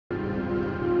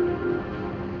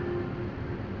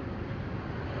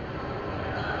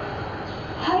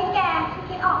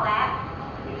ออกแล้ว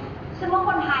ฉันว่าค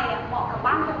นไทยอ่ะเหมาะกับ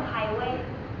บ้านคนไทยเว้ย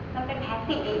มันเป็นแพส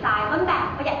ซีฟดีไซน์ต้นแบบ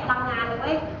ประหยัดพลังงานเลยเ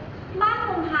ว้ยบ้านค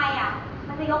นไทยอ่ะ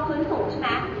มันจะยกพื้นสูงใช่ไหม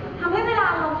ทำให้เวลา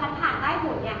ลมพัดผ่านใต้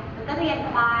ถุนเนี่ยมันก็จะเย็นส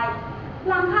บาย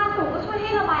หลังคาสูงก็ช่วยให้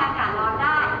ระบายอากาศร้อนไ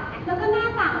ด้แล้วก็หน้า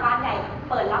ต่างบานใหญ่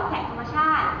เปิดรับแสงธรรมช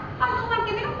าติตอนกลางวันแก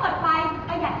ไม่ต้องเปิดไฟป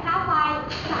ระหยัดค่าไฟ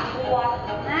สระบัว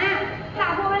นะสระ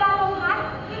บัวเวลาลมพัด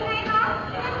ยังไงคะ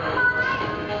เย็นสบาย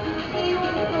ดี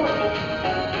สุด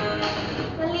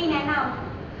ๆวลีแนะนำ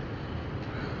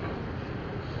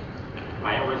หม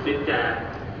ายเอาไว้ซิดแก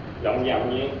ยำ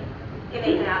นี้แกเ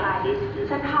ป็นคณะอะไร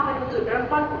ฉันพาไปดูจุดเริ่ม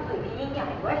ต้นของสิ่งที่ยิ่งใหญ่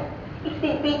เว้ยอีก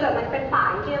4 ปีเกิดมันเป็นป่า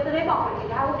จริงๆจะได้บอกคนอื่น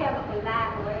ได้ว่าแกเป็นคนแรก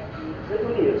เว้ยซึ่งทุ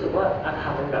กทีรู้สึกว่าอาคา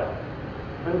รมันแบบ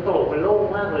มันโปร่งมันโล่ง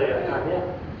มากเลยอาคารเนี้ย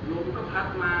ลมก็พัด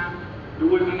มาดู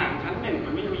ผนังชั้น 1มั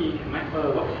นไม่มีเห็นไหม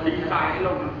แบบดีไซน์ให้ล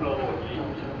มมันโฟล์อย่างนี้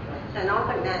แต่นอก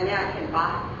จากนั้นเนี่ยเห็นปะ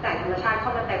แสงธรรมชาติเข้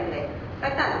ามาเต็มเลย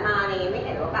ตั้งแต่มานี่ไม่เ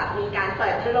ห็นว่าแบบมีการเปิ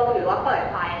ดพัดลมหรือว่าเปิด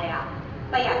ไฟเลยอะ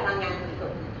ประหยัดพลังงานสุ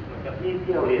ดๆเหมือนกับ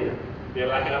ที่เราเรียนอะ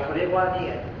ไรครับเขาเรียกว่านี่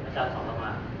อาจารย์สอนมา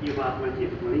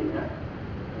evaporative cooling นะ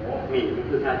มี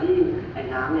คือการที่ไอ้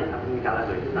น้ำเนี่ยมีการระเ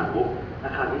หยขึ้นมาปุ๊บอา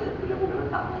คารนี้เสร็จอุณหภูมิมัน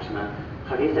ต่ำใช่ไหมค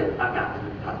ราวนี้เสร็จอากาศมั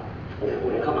นพัดอุณหภู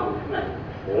มิเข้ามาข้างใน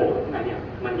ข้างในเนี่ย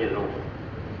มันเย็นลง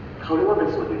เขาเรียกว่าเป็น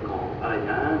ส่วนหนึ่งของอะไร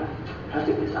นะพลาส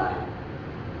ติกดีไซน์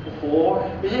โอ้โห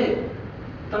พี่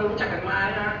ต้องรู้จักกันมา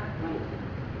นะ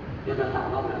เรียนมา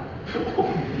3 รอบแล้ว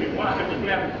ถึงว่ากันจริงเ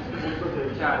นี่ย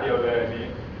วิชาเดียวเลยนี้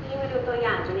นี่มาดูตัวอ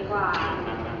ย่างกันดีกว่า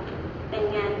เป็น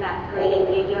งานแบบเกรด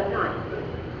เยอะๆหน่อย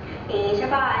อย่างนี้ใช่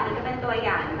ป่ะอันนี้ก็เป็นตัวอ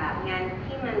ย่างแบบงาน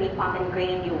ที่มันมีความเป็นเกร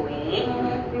นอยู่อย่างนี้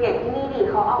อย่างที่นี่ดิ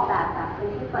เขาออกแบบพื้น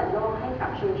ที่เปิดโล่งให้กับ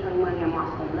ชุมชนเมืองอย่างเหมาะ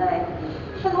สมเลย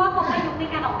ฉันว่าเขาประยุกต์ใน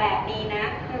การออกแบบดีนะ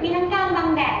มีทั้งการบัง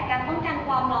แดดการป้องกันค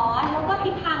วามร้อนแล้วก็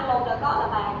ทิศทางลมแล้วก็ระ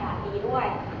บายอากาศดีด้วย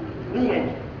นี่ไง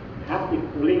พลาสติก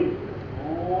คูลิ่งโอ้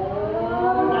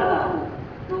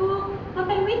มัน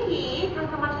เป็นวิถีทาง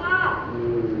ธรรมชาติ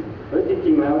จ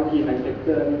ริงๆแล้วทีมแมนเชสเต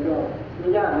อร์นี่ก็ไม่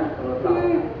ยากนะสำหรับเรา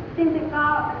จริงๆก็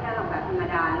เป็นการออกแบบธรรม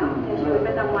ดาเนาะในชีวิตป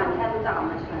ระจำวันแค่รู้จักเอา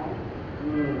มาใช้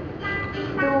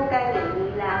ดูกันอย่าง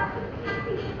นี้แล้วคิด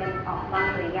เป็นออกบ้าง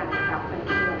หรือยังกับเพื่อน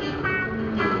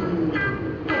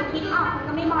ๆคิดออกมัน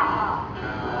ก็ไม่บอกหรอก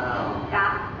กั๊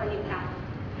กคนนี้กั๊ก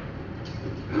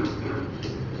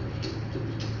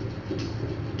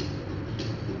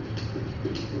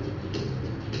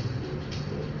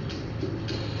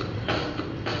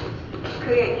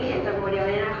คืออย่างที่เห็นจากโมเดล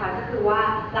เนี่ยนะคะก็คือว่า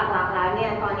หลักๆแล้วเนี่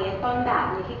ยตอนนี้ต้นแบบ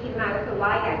นี้ที่คิดมาก็คือว่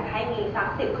าอยากให้มีสัก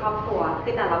10 ครอบครัวคื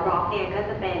อแต่ละบล็อกเนี่ยก็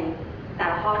จะเป็นแต่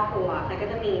ละครอบครัวแล้วก็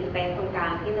จะมีสเปซตรงกลา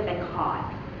งที่จะเป็นคอร์ด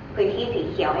พื้นที่สี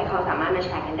เขียวให้เขาสามารถมาแช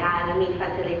ร์กันได้แล้วมีฟั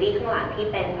ซิลิตี้ข้างหลังที่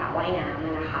เป็นสระว่ายน้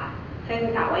ำนะคะซึ่ง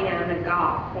สระว่ายน้ำมันก็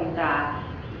คงจะ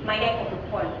ไม่ได้ของทุก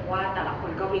คนเพราะว่าแต่ละค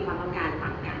นก็มีความต้องการต่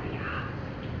างกัน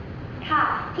ค่ะ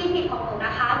ที่ผิดของหนูน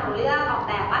ะคะหนูเลือกออก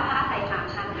แบบบ้านพักอาศัย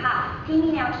3 ชั้นค่ะที่มี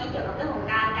แนวคิดเกี่ยวกับเรื่องของ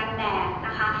การกันแดดน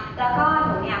ะคะแล้วก็ห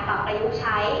นูเนี่ยปรับประยุกต์ใ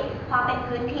ช้ความเป็น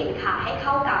พื้นถิ่นค่ะให้เ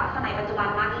ข้ากับสมัยปัจจุบัน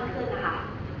มากยิ่งขึ้นนะคะ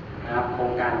ครับโคร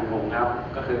งการของผมครับ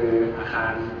ก็คืออาคา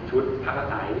รชุดพักอา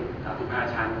ศัย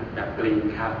35 ชั้นแบบกรีน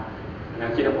ครับแนว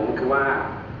คิดของผมคือว่า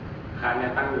อาคารเนี่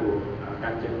ยตั้งอยู่กล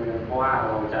างใจเมืองเพราะว่าเ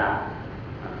ราจะ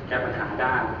แก้ปัญหา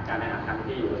ด้านการหาทาง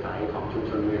ที่อยู่อาศัยของชุม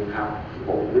ชนเมืองครับผ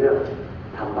มเลือก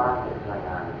ทำบ้านเป็นพลังง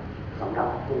านสำหรับ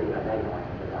ผู้มีรายได้น้อย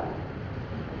นะครับ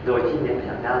โดยที่เน้นท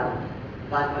างด้าน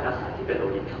บ้านพักอาศัยที่เป็นโล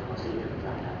จิคของสิ่ง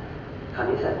ต่างๆคราว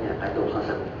นี้เสร็จเนี่ยไอ้ตัวคอนเ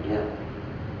ซ็ปต์นี้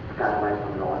การระบายควา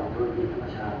มร้อนด้วยวิธีธรรม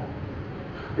ชาติ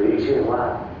หรืออีกชื่อว่า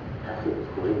passive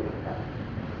cooling ครับ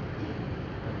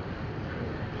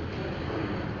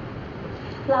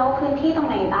เราพื้นที่ตรง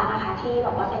ไหนบ้างนะคะที่บ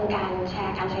อกว่าเป็นการแช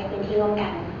ร์การใช้พื้นที่ร่วมกั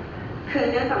นคือ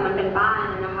เนื่องจากมันเป็นบ้าน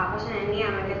นะคะเพราะฉะนั้นเนี่ย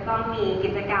มันจะต้องมีกิ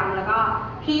จกรรมแล้วก็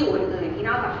ที่อยู่อื่นๆที่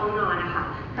นอกจากห้องนอนนะคะ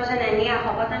เพราะฉะนั้นเนี่ยเข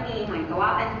าก็จะมีเหมือนกับว่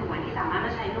าเป็นส่วนที่สามารถม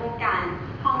าใช้ร่วมกัน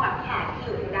ห้องรับแขกที่อ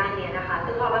ยู่ทางด้านนี้นะคะ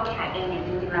ซึ่งห้องรับแขกเองเนี่ยจ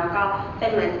ริงๆแล้วก็เป็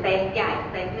นเหมือนสเปซใหญ่ส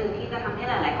เปซหนึ่งที่จะทำให้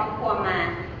หลายๆครอบครัวมา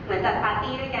เหมือนจัดปาร์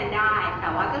ตี้ด้วยกันได้แต่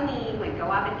ว่าก็มีเหมือนกับ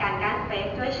ว่าเป็นการกั้นสเปซ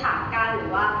ด้วยฉากกั้นหรื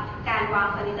อว่าการวาง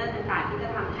เฟอร์นิเจอร์ต่างๆที่จะ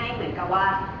ทำให้เหมือนกับว่า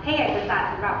ถ้าอยากจะจัด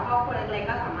สำหรับครอบครัวเล็กๆ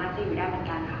ก็สามารถจะอยู่ได้เหมือน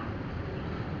กันค่ะ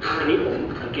อันนี้ผม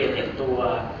สังเกตเห็นตัว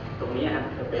ตรงนี้ครับ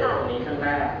สเปซตรงนี้ข้างห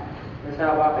น้าไม่ทรา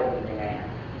บว่าเป็นยังไง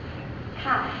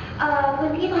ค่ะพื้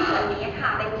นที่ตรงส่วนนี้ค่ะ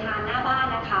เป็นชานหน้าบ้าน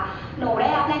นะคะหนูได้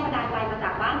รับแรงบันดาลใจมาจ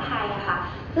ากบ้านไทยอะค่ะ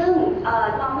ซึ่ง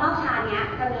ล้อมรอบชานนี้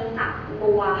จะมีสระ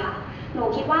บัวค่ะหนู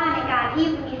คิดว่าในการที่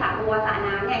มีสระบัวสระ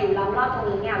น้ำเนี่ยอยู่ล้อมรอบตรง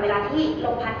นี้เนี่ยเวลาที่ล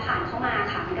มพัดผ่านเข้ามา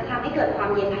ค่ะมันจะทำให้เกิดความ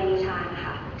เย็นภายในชาน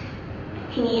ค่ะ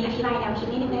ทีนี้อธิบายแนวคิด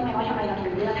นิดนึงได้ไหมว่าทำไมเราถึ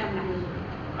งเลือกทำแบบนี้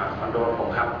คอนโดผม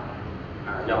ครับ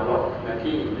ยอมลดเนื้อ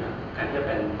ที่แทนที่จะเ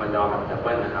ป็นคอนโดแบบดับเ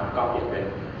บิลนะครับก็เปลี่ยนเป็น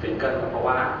ซิงเกิลเพราะ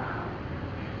ว่า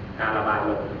การระบาย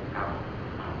ลมครับ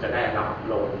จะได้รับ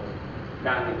ลม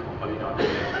ด้านหนึ่งของคอริดอร์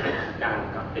ด้าน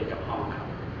กับติดกับห้องครับ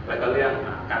แล้วก็เรื่อง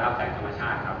การรับแสงธรรมชา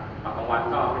ติครับตอนกลางวัน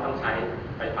ก็ไม่ต้องใช้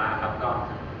ไฟฟ้าครับก็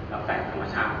รับแสงธรรม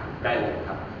ชาติได้เลยค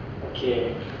รับโอเค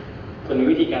คุณมี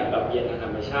วิธีการปรับเย็นทางธร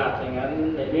รมชาติดังนั้น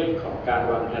ในเรื่องของการ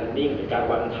วางแพลนนิ่งหรือการ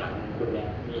วางถังคุณเนี่ย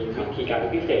มีวิธีการ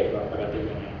พิเศษกว่าปกติ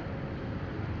ยังไง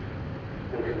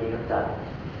มันคือนี้ครับอาจารย์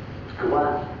คือว่า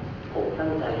ผมตั้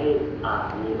งใจให้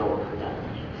มีลมอาจารย์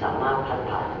สามารถพัด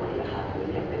ผ่านเข้ามาที่อาคารตรง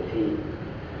นี้อย่างเต็มที่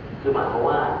คือหมายความ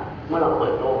ว่าเมื่อเราเปิ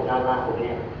ดโล่งด้านล่างตรง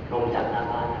นี้ลมจากหน้า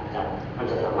บ้านอาจารย์มัน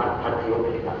จะสามารถพัดทะลุไป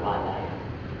ถึงหลังบ้านได้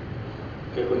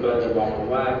คือคุณกำลังจะบอกผม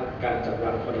ว่าการจัดว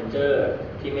างเฟอร์นิเจอร์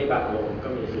ที่ไม่บังลมก็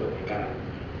มีส่วนในการ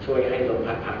ช่วยให้ลม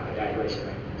พัดผ่านไปได้ด้วยใช่ไหม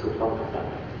ถูกต้องครับ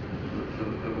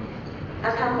อ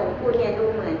าคารของคุณเนี่ยดู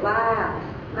เหมือนว่า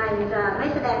มันจะไม่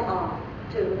แสดงออก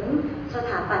ถึงสถ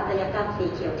าปัตยกรรมสี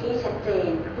เขียวที่ชัดเจน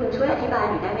คุณช่วยอธิบาย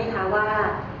หน่อยได้ไหมคะว่า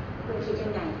คุณคิดยั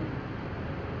งไง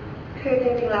คือจ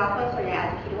ริงๆแล้วคนส่วนใหญ่อาจ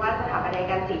จะคิดว่าสถาปัตย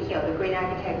กรรมสีเขียวหรือ Green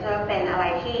Architecture เป็นอะไร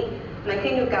ที่มัน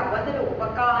ขึ้นอยู่กับวัสดุอุป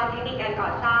กรณ์เทคนิคการก่อ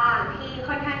สร้างที่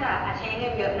ค่อนข้างจะใช้เงิ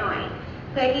นเยอะหน่อย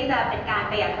เพื่อที่จะเป็นการ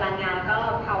ประหยัดพลังงานแล้วก็ล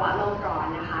ดภาวะโลกร้อน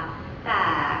นะคะแต่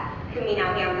คือมีแนว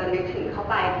พยายามจะนึกถึงเข้า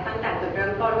ไปตั้งแต่จุดเริ่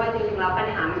มต้นว่าจริงๆแล้วปัญ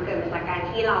หามันเกิดมาจากการ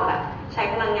ที่เราแบบใช้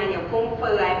พลังงานอย่างฟุ่มเ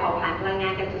ฟือยเผาผลาญพลังงา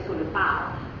นกันสุดๆหรือเปล่า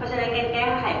เพราะฉะนั้นการแก้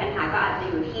ไขปัญหาก็อาจจะ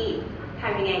อยู่ที่ท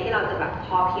ำยังไงที่เราจะแบบพ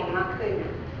อเพียงมากขึ้น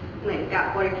เหมือนกับ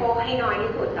บริโภคให้น้อย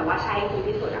ที่สุดแต่ว่าใช้ดี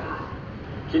ที่สุดอะค่ะ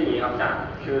คิดอย่างนี้ครับอาจารย์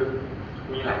คือ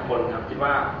มีหลายคนครับคิดว่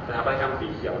าสถาปัตยกรรมสี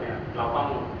เขียวเนี่ยเราต้อง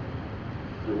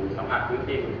อยู่สัมผัสพื้น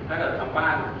ดินถ้าเกิดทำบ้า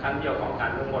นชั้นเดียว2 ชั้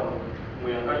นข้างบนเ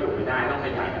มืองก็อยู่ไม่ได้ต้องข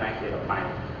ยายอาณาเขตออกไป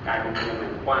กลายเป็นเมื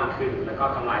องกว้างขึ้นแล้วก็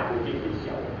ทำลายพื้นที่สีเ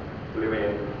ขียวบริเวณ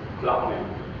รอบเมือง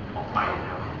ออกไป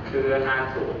ครับคือทาง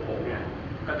สูตรผมเนี่ย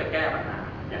ก็จะแก้ปัญหา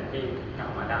อย่างที่กล่า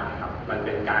วมาได้ครับมันเ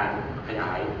ป็นการขยา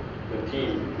ยพื้นที่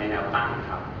ในแนวตั้ง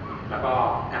ครับแล้วก็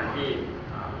การที่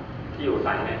อยู่ใ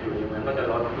ส่เนี่ยอยู่ในเมืองก็จะ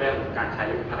ลดเรื่องการใช้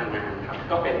พลังงานครับ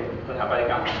ก็เป็นสถาปัตย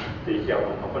กรรมสีเขียวข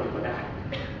องคนอื่นก็ได้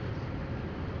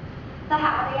สถา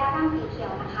ปัตยกรรมสีเขีย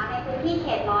วนะคะในพื้นที่เข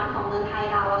ตร้อนของเมืองไทย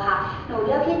เราอะค่ะหนูเ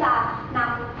ลือกที่จะน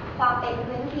ำความเป็น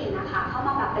พื้นถิ่นนะคะเข้าม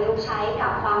าปรับประยุกต์ใช้กั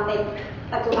บความเป็น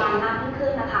ปัจจุบันมากยิ่งขึ้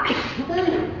นนะคะซึ่ง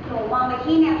หนูมองไป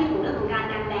ที่แนวที่หนูเรื่องของการ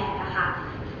กันแดดนะคะ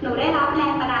หนูได้รับแร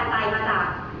งบันดาลใจมาจาก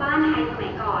บ้านไทยสมั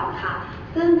ยก่อนค่ะ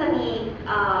ซึ่งจะมี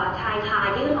ชายคา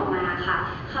ยื่นออกมาค่ะ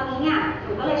คราวนี้เนี่ยห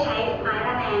นูก็เลยใช้ไม้ร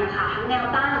ะแนงนะคะทั้งแนว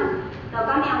ตั้งแล้ว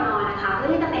ก็แนวนอนนะคะเพื่อ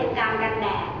ที่จะเป็นการกันแด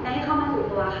ดไม่ให้เข้ามาสู่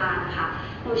ตัวอาคารค่ะ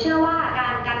หนูเชื่อว่ากา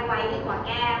รกันไว้ดีกว่าแ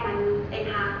ก้มันเป็น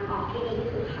ทางออกที่ดีที่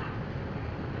สุดค่ะ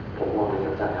ผมมองอย่าง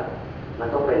นี้ครับมัน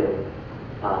ต้องเป็น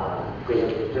Green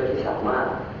Architecture ที่สามารถ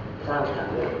สร้างทาง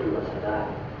เลือกอยู่อาศัยได้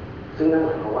ซึ่งนั่นหม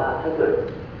ายความว่าถ้าเกิด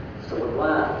สมมติว่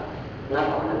าหน้า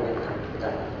ตอนนั้นเนี่ย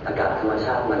อากาศธรรมช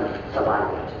าติมันสบายอ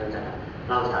ยู่แล้วใช่ไหมจ๊ะ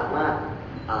เราสามารถ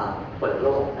เปิดโล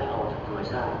กและเอาธรรม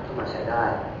ชาติเข้ามาใช้ได้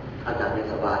อากาศยัง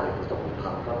สบายอยู่ตรงของเข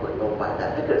าก็เปิดโลกไปแต่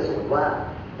ถ้าเกิดสมมติว่า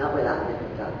ณเวลาเนี่ย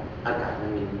อากาศมั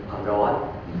นมีความร้อน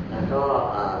แล้วก็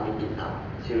มีกลิ่นอับ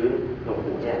ชื้นหนวก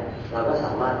หูเนี่ยเราก็ส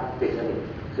ามารถปิดสนิท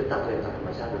คือตัดตัวเองจากธรรม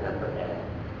ชาติโดยการเปิดแอร์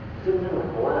ซึ่งนั่นหมาย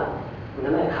ความว่า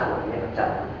นั่นอาคารหลังนี้จะ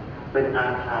เป็นอา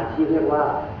คารที่เรียกว่า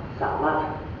สามารถ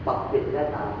ปรับเปลี่ยนได้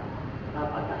ตามสภาพ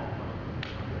อากาศ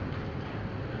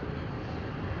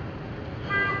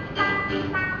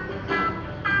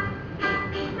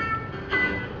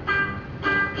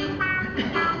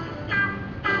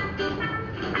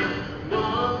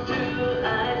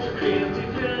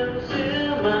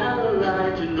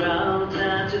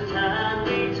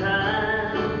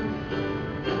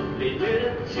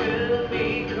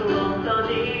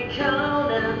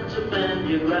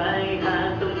อย่างไรหาก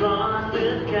ต้องร้อนเหมื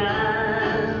อนกั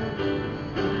น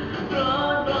ร้อ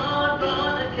น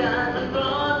อากาศมันร้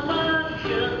อนมากเ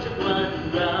กินทุกวัน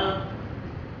เรา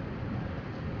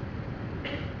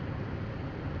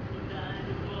ได้แ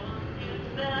ต่มองอยู่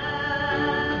นะ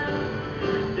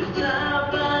แต่ถ้า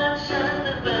บ้านฉัน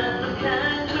นั้นเป็นน้ำแข็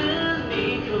งพื้น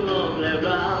นี้คือโลกและเร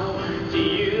าจะ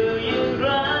อยู่อย่างไร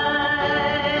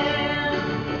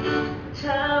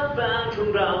ถ้าบ้านของ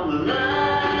เราละ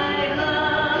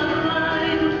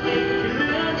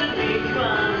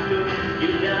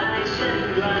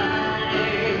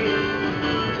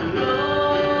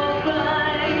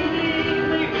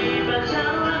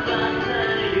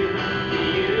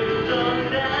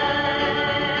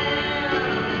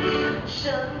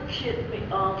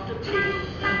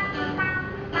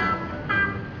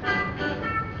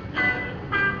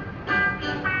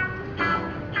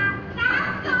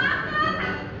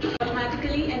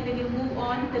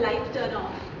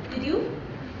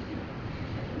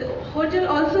hotel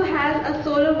also has a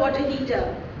solar water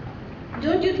heater.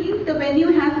 Don't you think the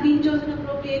venue has been chosen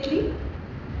appropriately?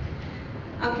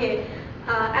 Okay.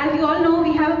 As you all know,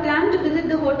 we have a plan to visit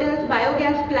the hotel's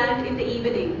biogas plant in the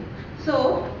evening.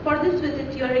 So, for this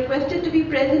visit, you are requested to be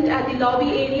present at the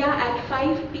lobby area at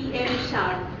 5 p.m.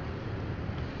 sharp.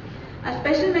 A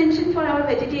special mention for our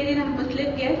vegetarian and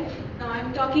Muslim guests. Now,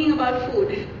 I'm talking about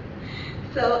food.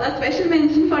 So, a special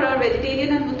mention for our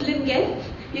vegetarian and Muslim guests.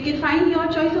 You can find your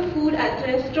choice of food at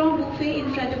the restaurant buffet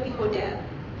in front of the hotel.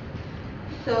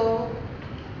 So,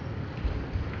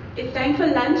 it's time for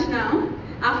lunch now.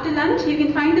 After lunch, you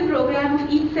can find the program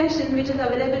of each session, which is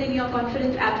available in your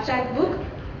conference abstract book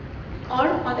or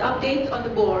on the updates on the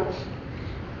boards.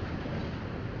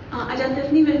 Ajahn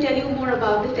Tasni will tell you more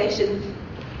about the sessions.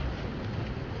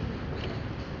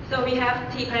 So we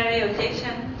have tea parallel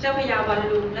section, Javaya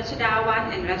Ballroom, Rashida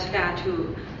 1 and Rashida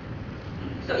 2.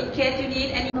 So in case you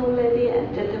need any... Hello ladies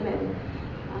and gentlemen,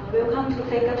 welcome to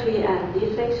SEGA 3 and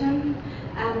this section.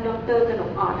 I'm Dr.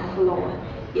 Kanok. Hello.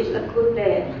 It's a good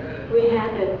day. We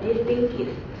had a distinct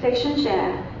section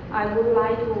chair. I would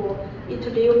like to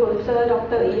introduce Professor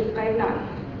Dr. Yves Gagnon.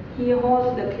 He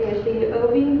holds the PhD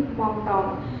Irving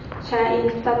Mongtong Chair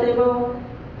in Sustainable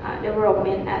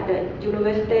Development at the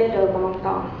Université de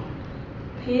Mongtong.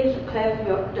 Please clap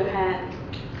your hand.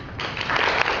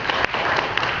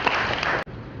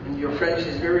 And your French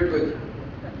is very good.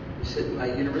 You said my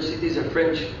university is a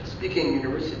French-speaking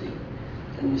university,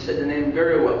 and you said the name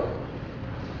very well.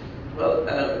 Well,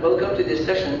 welcome to this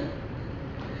session.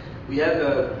 We have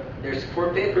there's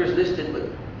 4 papers listed, but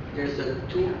there's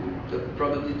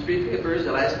probably 3 papers.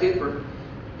 The last paper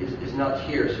is not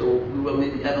here, so we will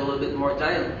maybe have a little bit more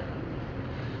time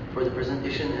for the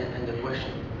presentation and the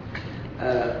question.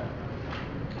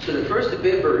 So the first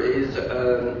paper is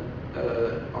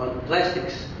on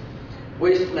plastics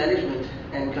waste management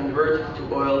and convert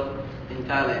to oil in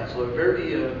Thailand. So a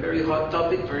very hot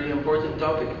topic, very important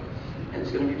topic. And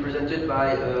it's going to be presented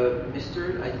by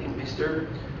Mr.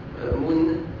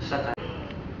 Moon Satai.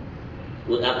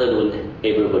 Good afternoon,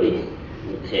 everybody.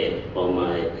 Okay, for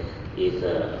my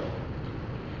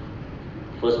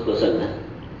first person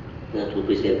to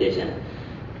presentation.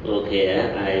 Okay,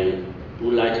 I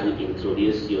would like to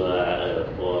introduce you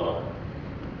for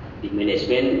the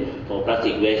management for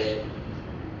plastic waste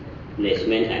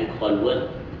management and convert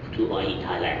to oil in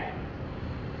Thailand.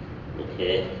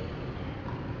 Okay.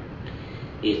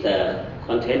 Is the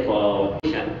content for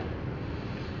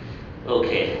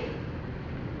okay.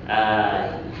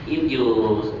 If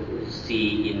you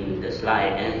see in the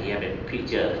slide and here a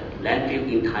picture,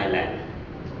 landfill in Thailand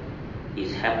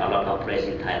is have a lot of place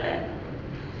in Thailand.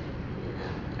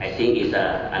 I think it's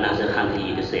another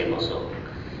country the same also.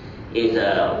 Is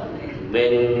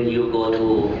when you go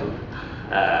to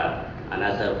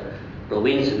another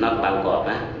province, not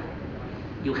Bangkok,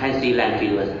 you can see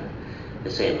landfill the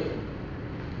same.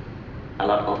 A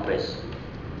lot of place,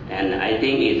 and I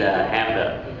think it have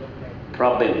a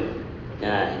problem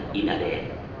in a day.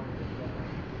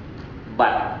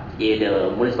 But in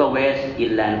the municipal waste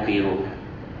in landfill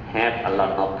have a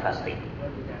lot of plastic,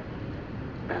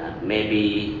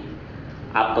 maybe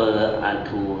upper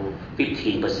to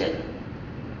 15%,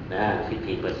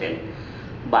 15%.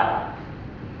 But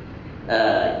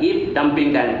if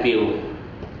dumping landfill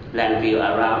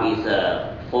around is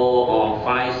 4 or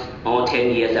 5 or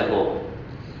 10 years ago.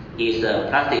 Is a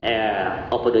plastic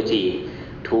opportunity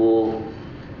to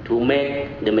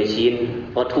make the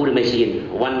machine or to the machine,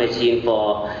 one machine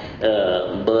for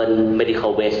burn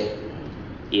medical waste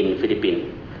in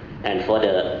Philippines, and for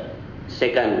the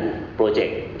second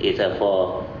project is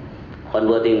for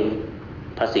converting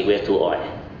plastic waste to oil.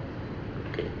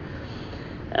 Okay.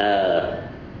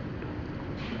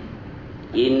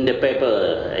 In the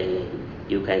paper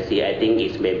you can see, I think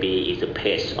it's maybe a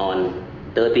page on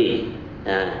 30. I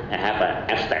have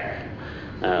an abstract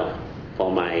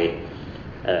for my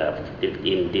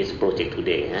in this project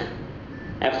today.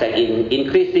 Abstract in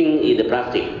increasing in the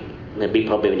plastic, a big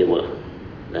problem in the world,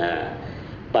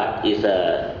 but it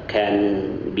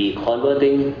can be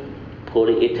converting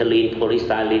polyethylene,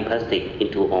 polystyrene plastic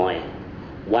into oil.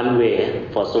 One way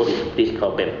for solving this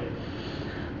problem.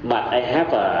 But I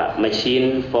have a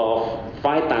machine for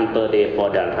 5 tons per day for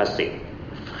the plastic.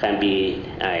 Can be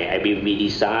I will be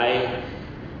designed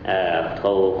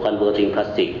for converting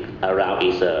plastic around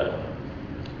is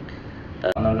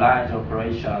analyze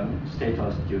operation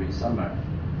status during summer.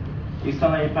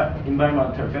 External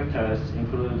environmental factors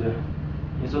include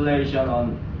insulation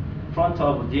on front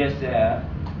of DSL,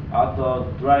 outdoor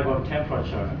driver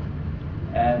temperature,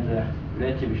 and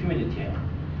relative humidity.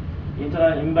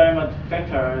 Internal environment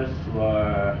factors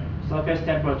were surface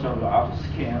temperature of outer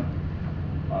skin,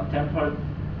 tempered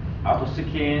outer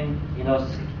skin,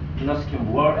 inner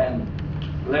skin wall and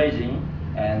glazing,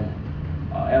 and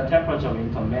air temperature of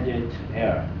intermediate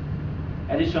air.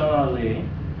 Additionally,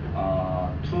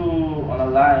 to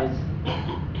analyze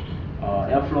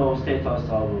airflow status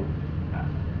of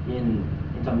in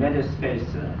intermediate space,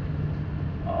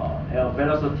 air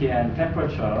velocity and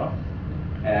temperature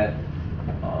at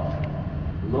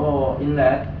lower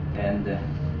inlet and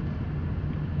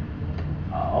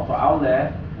upper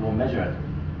outlet were measured.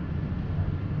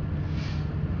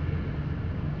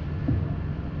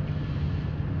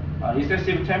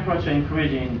 Excessive temperature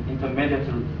increase in intermediate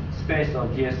space of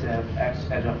DSF acts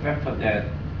as a factor that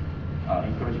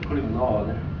encourage cooling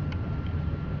load.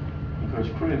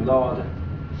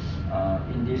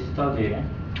 In this study,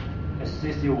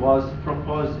 SCC was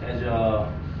proposed as a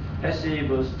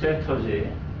passive strategy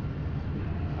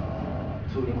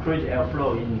to increase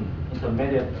airflow in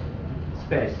intermediate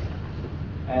space.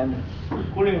 And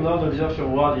cooling load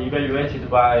reduction was evaluated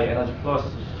by energy plus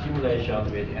simulation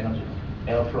with energy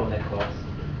airflow networks.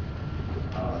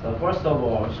 The first of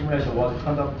all, simulation was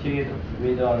conducted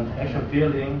with an actual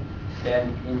building that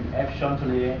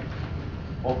inefficiently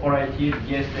operated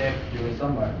DSF during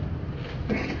summer.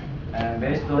 And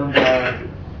based on the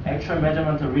actual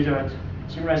measurement result,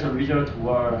 simulation results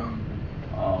were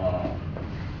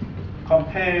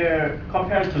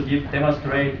compared to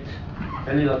demonstrate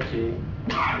validity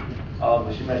of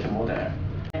the simulation model.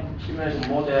 Simulation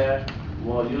model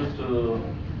was used to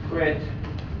create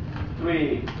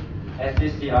 3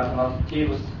 SEC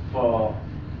alternatives for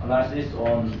analysis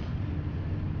on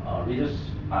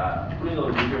cooling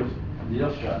load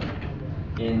reduction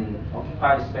in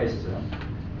occupied space.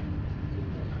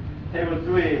 Table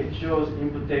 3 shows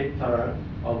input data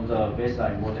of the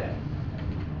baseline model,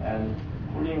 and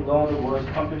cooling load was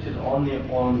computed only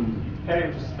on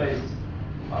perimeter space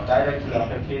directly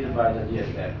affected by the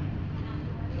DSF.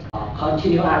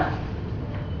 Continuous,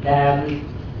 then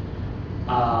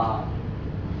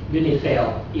unit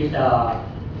cell is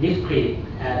discrete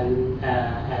and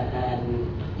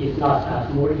is not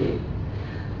smoothly.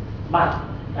 But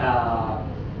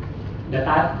the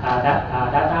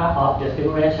data of the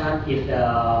simulation is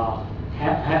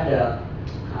have the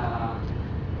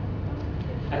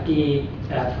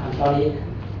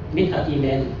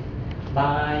misagreement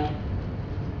by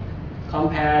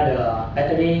compare the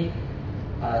battery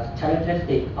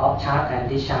characteristic of charge and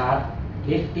discharge.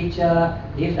 This picture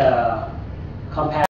is compare